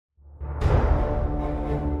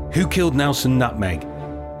Who Killed Nelson Nutmeg?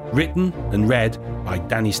 Written and read by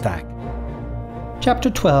Danny Stack. Chapter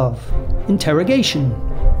 12. Interrogation.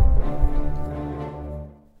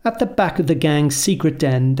 At the back of the gang's secret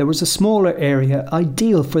den, there was a smaller area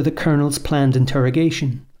ideal for the Colonel's planned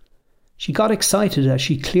interrogation. She got excited as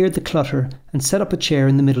she cleared the clutter and set up a chair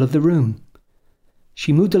in the middle of the room.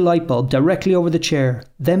 She moved a light bulb directly over the chair,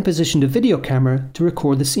 then positioned a video camera to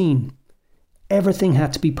record the scene. Everything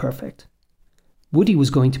had to be perfect. Woody was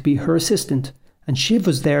going to be her assistant, and Shiv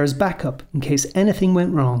was there as backup in case anything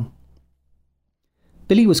went wrong.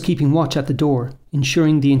 Billy was keeping watch at the door,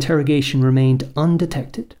 ensuring the interrogation remained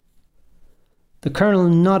undetected. The Colonel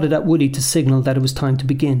nodded at Woody to signal that it was time to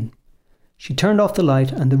begin. She turned off the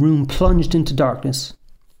light and the room plunged into darkness.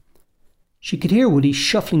 She could hear Woody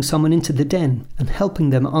shuffling someone into the den and helping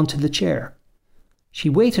them onto the chair. She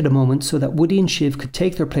waited a moment so that Woody and Shiv could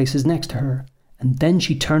take their places next to her, and then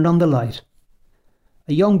she turned on the light.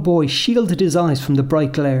 A young boy shielded his eyes from the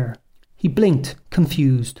bright glare. He blinked,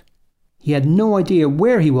 confused. He had no idea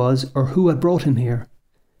where he was or who had brought him here.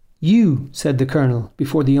 "You," said the Colonel,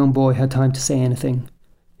 before the young boy had time to say anything.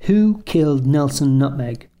 "Who killed Nelson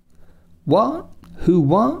Nutmeg?" "What? Who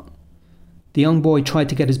what?" The young boy tried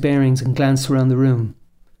to get his bearings and glanced around the room.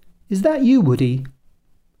 "Is that you, Woody?"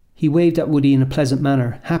 He waved at Woody in a pleasant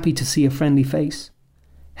manner, happy to see a friendly face.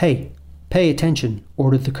 "Hey, pay attention,"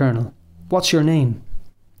 ordered the Colonel. "What's your name?"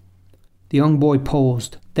 The young boy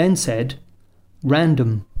paused, then said,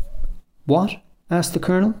 "Random." "What?" asked the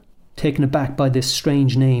Colonel, taken aback by this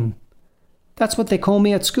strange name. "That's what they call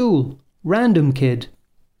me at school. Random kid."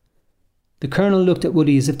 The Colonel looked at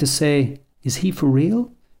Woody as if to say, "Is he for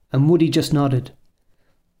real?" And Woody just nodded.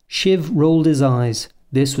 Shiv rolled his eyes.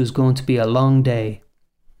 This was going to be a long day.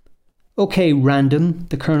 "Okay, Random,"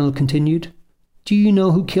 the Colonel continued. "Do you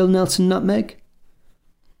know who killed Nelson Nutmeg?"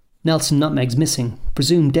 "Nelson Nutmeg's missing,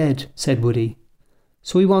 presumed dead," said Woody.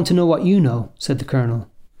 "So we want to know what you know," said the Colonel.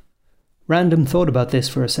 Random thought about this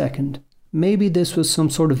for a second. Maybe this was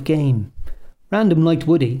some sort of game. Random liked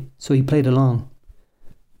Woody, so he played along.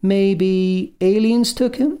 "Maybe aliens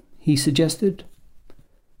took him?" he suggested.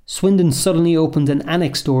 Swindon suddenly opened an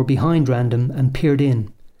annex door behind Random and peered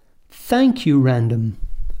in. "Thank you, Random."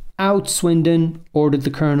 "Out, Swindon," ordered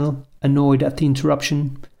the Colonel, annoyed at the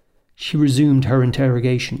interruption. She resumed her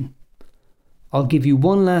interrogation. "I'll give you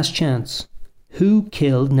one last chance. Who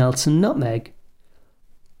killed Nelson Nutmeg?"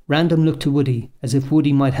 Random looked to Woody, as if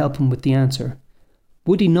Woody might help him with the answer.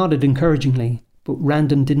 Woody nodded encouragingly, but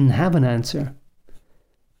Random didn't have an answer.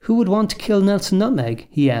 "Who would want to kill Nelson Nutmeg?"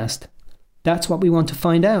 he asked. "That's what we want to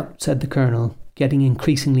find out," said the Colonel, getting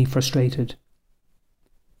increasingly frustrated.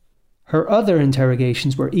 Her other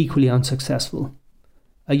interrogations were equally unsuccessful.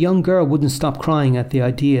 A young girl wouldn't stop crying at the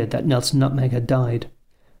idea that Nelson Nutmeg had died.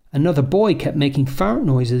 Another boy kept making fart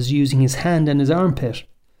noises using his hand and his armpit.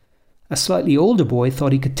 A slightly older boy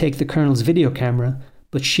thought he could take the Colonel's video camera,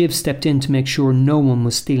 but Shiv stepped in to make sure no one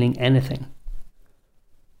was stealing anything.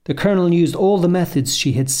 The Colonel used all the methods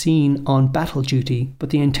she had seen on battle duty,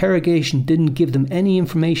 but the interrogation didn't give them any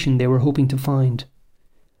information they were hoping to find.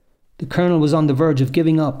 The Colonel was on the verge of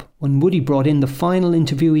giving up when Woody brought in the final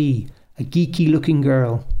interviewee, a geeky-looking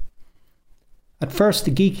girl. At first,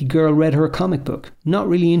 the geeky girl read her comic book, not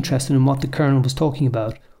really interested in what the Colonel was talking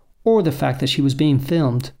about, or the fact that she was being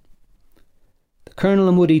filmed. The Colonel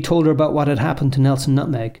and Woody told her about what had happened to Nelson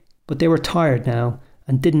Nutmeg, but they were tired now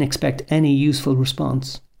and didn't expect any useful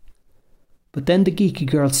response. But then the geeky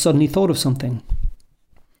girl suddenly thought of something.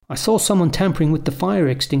 "I saw someone tampering with the fire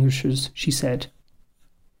extinguishers," she said.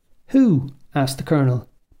 "Who?" asked the Colonel,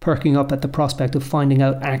 perking up at the prospect of finding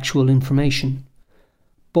out actual information.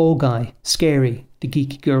 "Ball guy, scary," the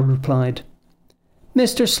geeky girl replied.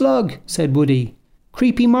 "Mr. Slug," said Woody.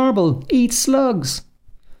 "Creepy marble, eats slugs."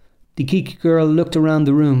 The geeky girl looked around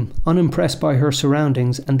the room, unimpressed by her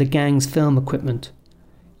surroundings and the gang's film equipment.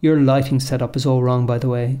 "Your lighting setup is all wrong, by the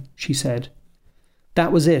way," she said.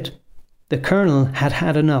 That was it. The Colonel had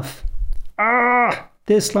had enough. "Ah!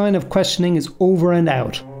 This line of questioning is over and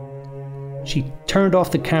out." She turned off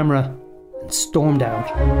the camera and stormed out.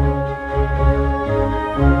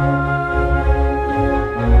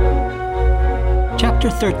 Chapter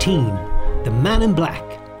 13. The Man in Black.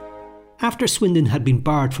 After Swindon had been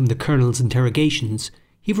barred from the Colonel's interrogations,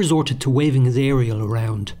 he resorted to waving his aerial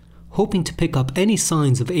around, hoping to pick up any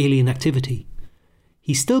signs of alien activity.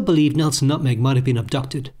 He still believed Nelson Nutmeg might have been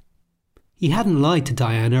abducted. He hadn't lied to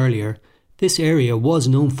Diane earlier. This area was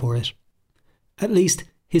known for it. At least,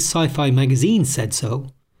 his sci-fi magazine said so.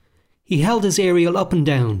 He held his aerial up and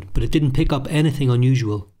down, but it didn't pick up anything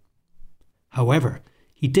unusual. However,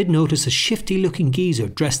 he did notice a shifty-looking geezer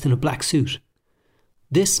dressed in a black suit.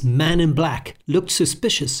 This man in black looked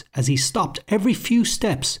suspicious as he stopped every few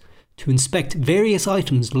steps to inspect various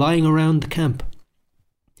items lying around the camp.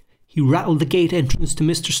 He rattled the gate entrance to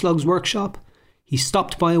Mr. Slug's workshop. He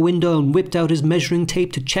stopped by a window and whipped out his measuring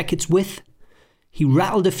tape to check its width. He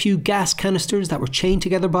rattled a few gas canisters that were chained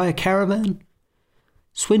together by a caravan.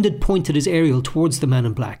 Swindon pointed his aerial towards the man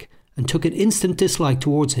in black and took an instant dislike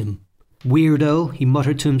towards him. Weirdo, he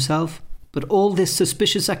muttered to himself, but all this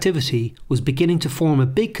suspicious activity was beginning to form a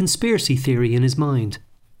big conspiracy theory in his mind.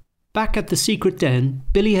 Back at the secret den,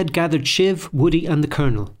 Billy had gathered Shiv, Woody and the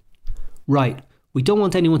Colonel. "Right, we don't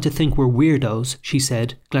want anyone to think we're weirdos," she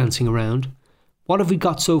said, glancing around. "What have we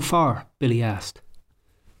got so far?" Billy asked.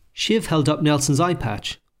 Shiv held up Nelson's eye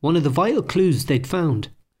patch, one of the vital clues they'd found.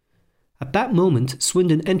 At that moment,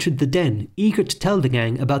 Swindon entered the den, eager to tell the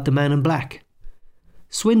gang about the man in black.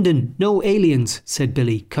 "Swindon, no aliens," said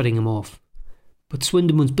Billy, cutting him off. But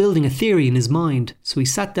Swindon was building a theory in his mind, so he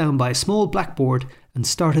sat down by a small blackboard and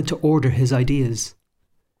started to order his ideas.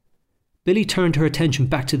 Billy turned her attention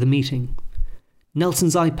back to the meeting.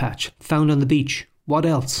 "Nelson's eye patch, found on the beach. What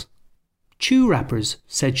else?" "Chew wrappers,"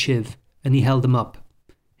 said Shiv, and he held them up,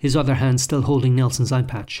 his other hand still holding Nelson's eye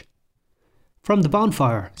patch. "From the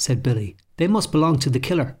bonfire," said Billy. "They must belong to the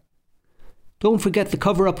killer." "Don't forget the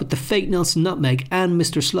cover-up with the fake Nelson Nutmeg and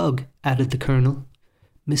Mr. Slug," added the Colonel.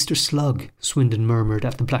 "Mr. Slug," Swindon murmured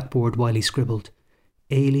at the blackboard while he scribbled.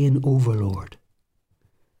 "Alien overlord."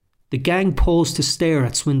 The gang paused to stare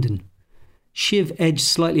at Swindon. Shiv edged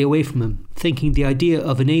slightly away from him, thinking the idea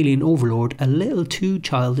of an alien overlord a little too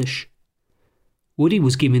childish. Woody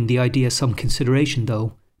was giving the idea some consideration,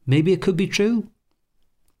 though. Maybe it could be true?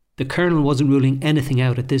 The Colonel wasn't ruling anything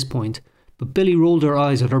out at this point, but Billy rolled her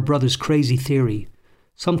eyes at her brother's crazy theory.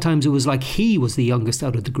 Sometimes it was like he was the youngest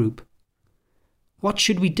out of the group. "What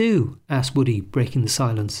should we do?" asked Woody, breaking the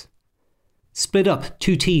silence. "Split up,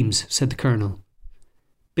 2 teams," said the Colonel.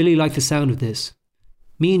 Billy liked the sound of this.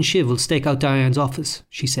 "Me and Shiv will stake out Diane's office,"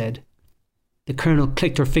 she said. The Colonel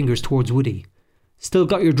clicked her fingers towards Woody. "Still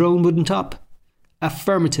got your drone, Wooden Top?"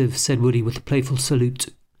 "Affirmative," said Woody with a playful salute.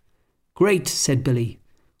 "Great," said Billy.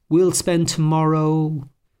 "We'll spend tomorrow..."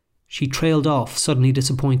 She trailed off, suddenly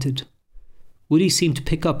disappointed. Woody seemed to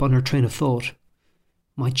pick up on her train of thought.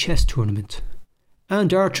 "My chess tournament."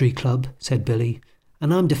 "And archery club," said Billy.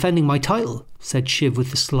 "And I'm defending my title," said Shiv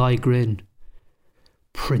with a sly grin.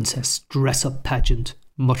 "Princess dress-up pageant,"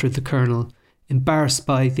 muttered the Colonel, embarrassed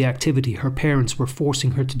by the activity her parents were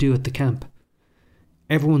forcing her to do at the camp.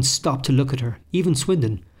 Everyone stopped to look at her, even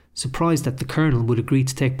Swindon, surprised that the Colonel would agree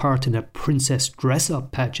to take part in a princess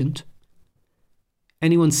dress-up pageant.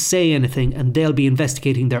 "Anyone say anything and they'll be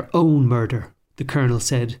investigating their own murder," the Colonel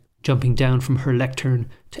said, jumping down from her lectern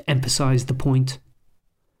to emphasise the point.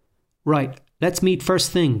 "Right, let's meet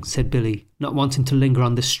first thing," said Billy, not wanting to linger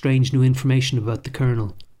on this strange new information about the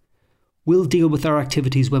Colonel. "We'll deal with our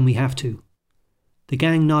activities when we have to." The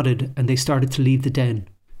gang nodded and they started to leave the den.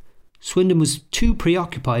 Swindon was too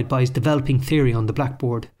preoccupied by his developing theory on the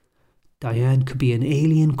blackboard. "Diane could be an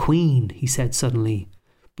alien queen," he said suddenly,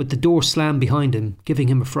 but the door slammed behind him, giving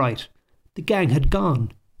him a fright. The gang had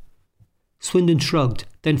gone. Swindon shrugged,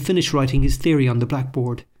 then finished writing his theory on the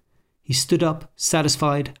blackboard. He stood up,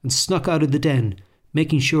 satisfied, and snuck out of the den,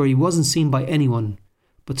 making sure he wasn't seen by anyone.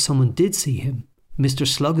 But someone did see him. Mr.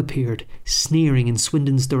 Slug appeared, sneering in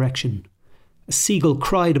Swindon's direction. A seagull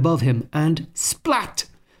cried above him, and splat!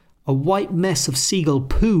 A white mess of seagull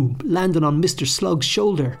poo landed on Mr. Slug's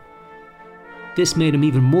shoulder. This made him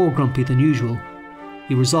even more grumpy than usual.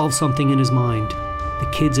 He resolved something in his mind. The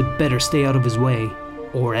kids had better stay out of his way,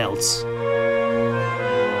 or else.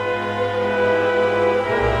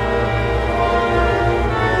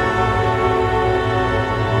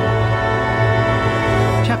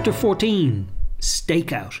 Chapter 14.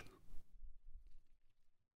 Stakeout.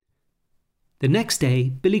 The next day,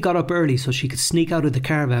 Billy got up early so she could sneak out of the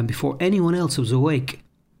caravan before anyone else was awake.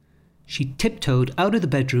 She tiptoed out of the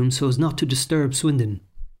bedroom so as not to disturb Swindon.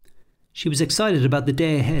 She was excited about the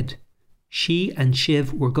day ahead. She and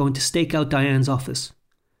Shiv were going to stake out Diane's office.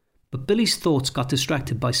 But Billy's thoughts got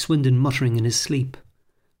distracted by Swindon muttering in his sleep.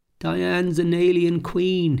 "Diane's an alien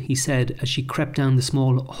queen," he said as she crept down the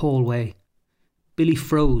small hallway. Billy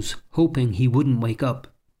froze, hoping he wouldn't wake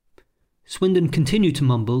up. Swindon continued to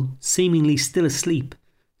mumble, seemingly still asleep,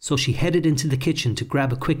 so she headed into the kitchen to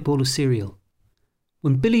grab a quick bowl of cereal.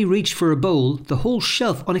 When Billy reached for a bowl, the whole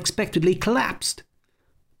shelf unexpectedly collapsed.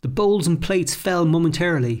 The bowls and plates fell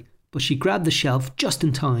momentarily, but she grabbed the shelf just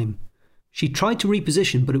in time. She tried to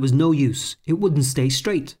reposition, but it was no use. It wouldn't stay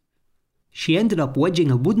straight. She ended up wedging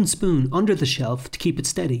a wooden spoon under the shelf to keep it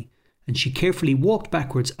steady, and she carefully walked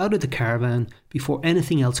backwards out of the caravan before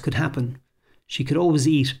anything else could happen. She could always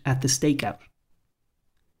eat at the stakeout.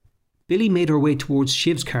 Billy made her way towards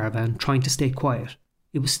Shiv's caravan, trying to stay quiet.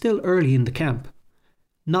 It was still early in the camp.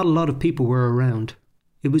 Not a lot of people were around.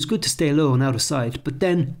 It was good to stay low and out of sight, but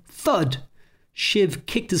then, thud! Shiv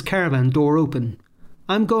kicked his caravan door open.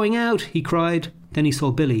 "I'm going out," he cried. Then he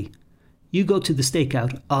saw Billy. "You go to the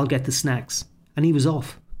stakeout, I'll get the snacks." And he was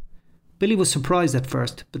off. Billy was surprised at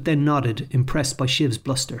first, but then nodded, impressed by Shiv's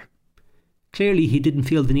bluster. Clearly he didn't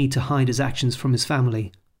feel the need to hide his actions from his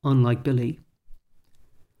family, unlike Billy.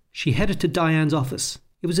 She headed to Diane's office.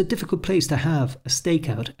 It was a difficult place to have a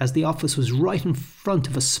stakeout, as the office was right in front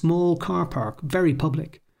of a small car park, very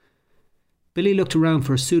public. Billy looked around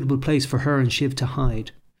for a suitable place for her and Shiv to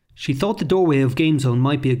hide. She thought the doorway of Game Zone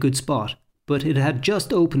might be a good spot, but it had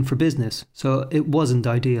just opened for business, so it wasn't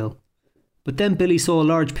ideal. But then Billy saw a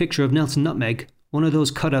large picture of Nelson Nutmeg, one of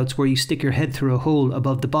those cutouts where you stick your head through a hole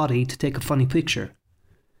above the body to take a funny picture.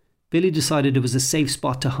 Billy decided it was a safe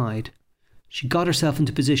spot to hide. She got herself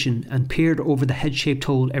into position and peered over the head-shaped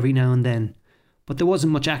hole every now and then, but there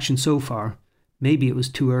wasn't much action so far. Maybe it was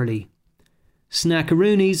too early.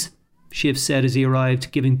 "Snackaroonies," Shiv said as he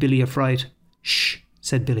arrived, giving Billy a fright. "Shh,"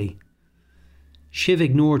 said Billy. Shiv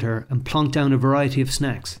ignored her and plonked down a variety of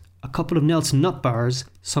snacks, a couple of Nelson nut bars,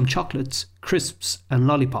 some chocolates, crisps and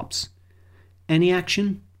lollipops. "Any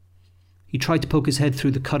action?" He tried to poke his head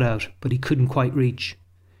through the cutout, but he couldn't quite reach.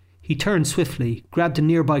 He turned swiftly, grabbed a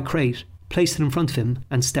nearby crate, placed it in front of him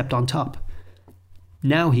and stepped on top.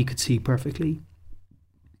 Now he could see perfectly.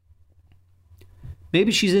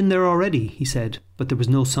 "Maybe she's in there already," he said, but there was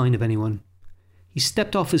no sign of anyone. He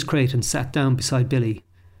stepped off his crate and sat down beside Billy.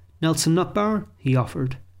 "Nelson nut bar?" he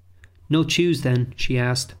offered. "No chews then?" she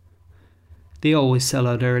asked. "They always sell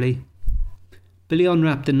out early." Billy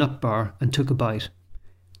unwrapped the nut bar and took a bite.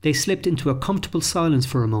 They slipped into a comfortable silence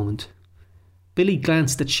for a moment. Billy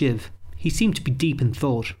glanced at Shiv. He seemed to be deep in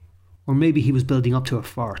thought. Or maybe he was building up to a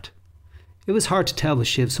fart. It was hard to tell with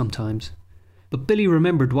Shiv sometimes. But Billy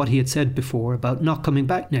remembered what he had said before about not coming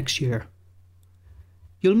back next year.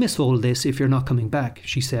 "You'll miss all this if you're not coming back,"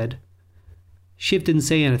 she said. Shiv didn't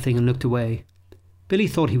say anything and looked away. Billy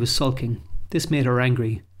thought he was sulking. This made her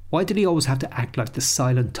angry. Why did he always have to act like the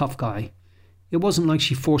silent, tough guy? It wasn't like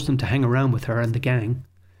she forced him to hang around with her and the gang.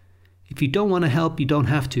 "If you don't want to help, you don't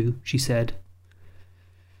have to," she said.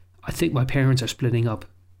 "I think my parents are splitting up,"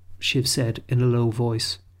 Shiv said in a low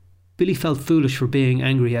voice. Billy felt foolish for being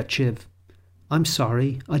angry at Shiv. "I'm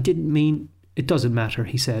sorry, I didn't mean—" "It doesn't matter,"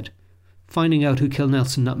 he said. "Finding out who killed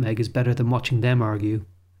Nelson Nutmeg is better than watching them argue."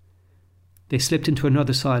 They slipped into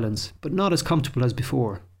another silence, but not as comfortable as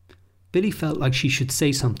before. Billy felt like she should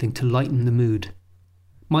say something to lighten the mood.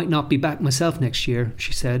 "Might not be back myself next year,"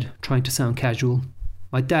 she said, trying to sound casual.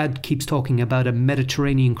 "My dad keeps talking about a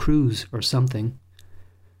Mediterranean cruise or something."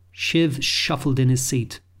 Shiv shuffled in his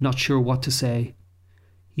seat, not sure what to say.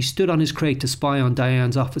 He stood on his crate to spy on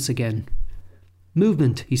Diane's office again.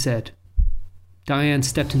 "Movement," he said. Diane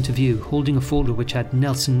stepped into view, holding a folder which had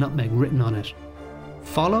Nelson Nutmeg written on it.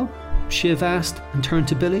 "Follow?" Shiv asked and turned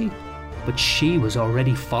to Billy, but she was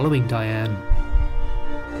already following Diane.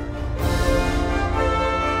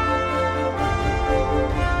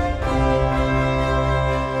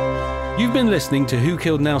 You've been listening to Who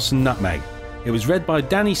Killed Nelson Nutmeg. It was read by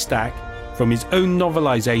Danny Stack from his own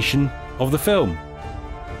novelisation of the film.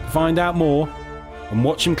 To find out more and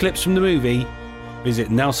watch some clips from the movie, visit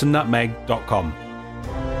nelsonnutmeg.com.